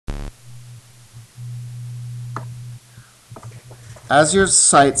As your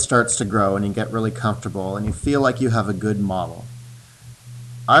site starts to grow and you get really comfortable and you feel like you have a good model,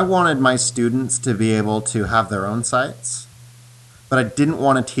 I wanted my students to be able to have their own sites, but I didn't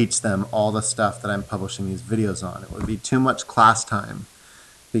want to teach them all the stuff that I'm publishing these videos on. It would be too much class time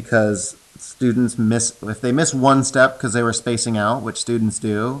because students if they miss one step because they were spacing out, which students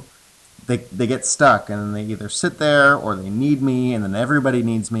do, they get stuck and they either sit there or they need me and then everybody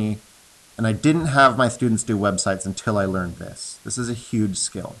needs me. And I didn't have my students do websites until I learned this. This is a huge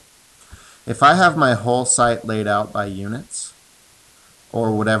skill. If I have my whole site laid out by units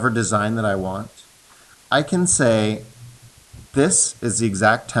or whatever design that I want, I can say, this is the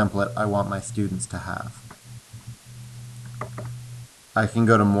exact template I want my students to have. I can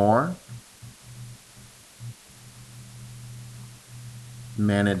go to More,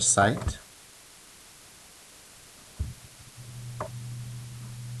 Manage Site,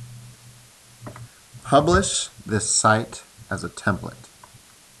 publish this site as a template.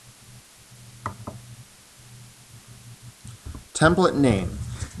 Template name.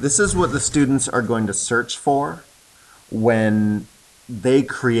 This is what the students are going to search for when they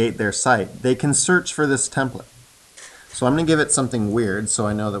create their site. They can search for this template. So I'm going to give it something weird so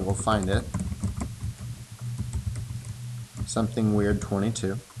I know that we'll find it. Something weird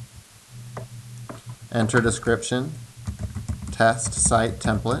 22. Enter description, test site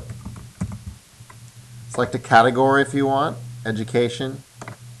template. Select a category if you want, education,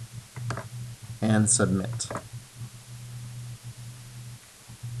 and submit.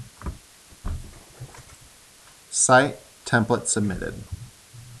 Site template submitted.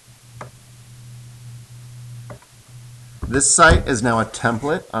 This site is now a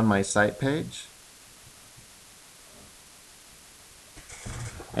template on my site page,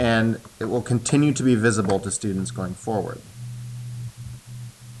 and it will continue to be visible to students going forward.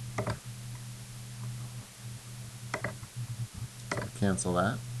 Cancel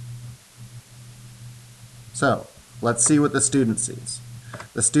that. So let's see what the student sees.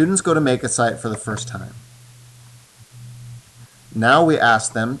 The students go to make a site for the first time. Now we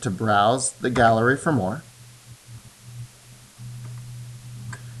ask them to browse the gallery for more.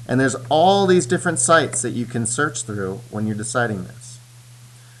 And there's all these different sites that you can search through when you're deciding this.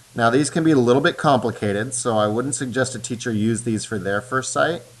 Now these can be a little bit complicated, so I wouldn't suggest a teacher use these for their first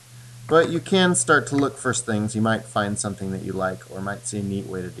site, but you can start to look for things. You might find something that you like or might see a neat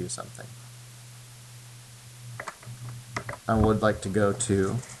way to do something. I would like to go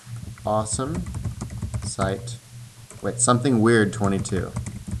to awesome site, something weird 22.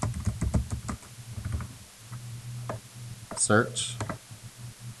 Search.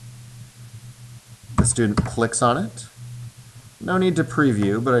 The student clicks on it. No need to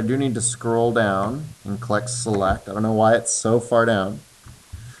preview, but I do need to scroll down and click select. I don't know why it's so far down.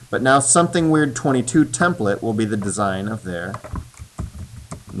 But now something weird 22 template will be the design of their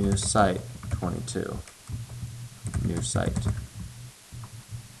new site 22. New site.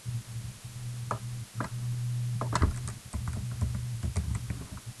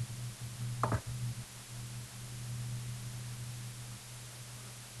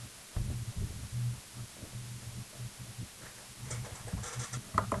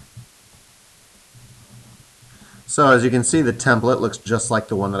 So as you can see, the template looks just like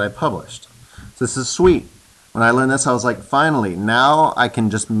the one that I published. So this is sweet. When I learned this, I was like, finally, now I can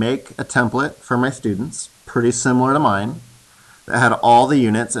just make a template for my students, pretty similar to mine, that had all the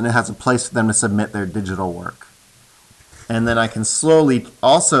units and it has a place for them to submit their digital work. And then I can slowly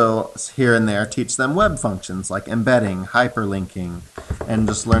also here and there teach them web functions like embedding, hyperlinking, and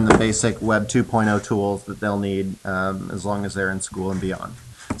just learn the basic Web 2.0 tools that they'll need as long as they're in school and beyond.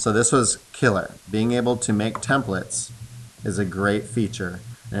 So this was killer. Being able to make templates is a great feature,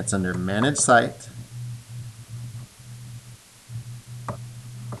 and it's under Manage Site.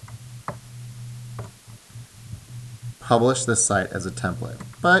 Publish this site as a template.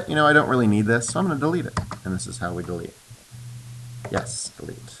 But, you know, I don't really need this, so I'm going to delete it. And this is how we delete. Yes,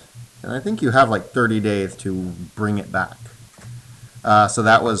 delete. And I think you have like 30 days to bring it back. So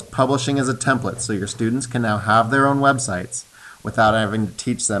that was publishing as a template, so your students can now have their own websites without having to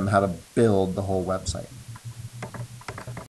teach them how to build the whole website.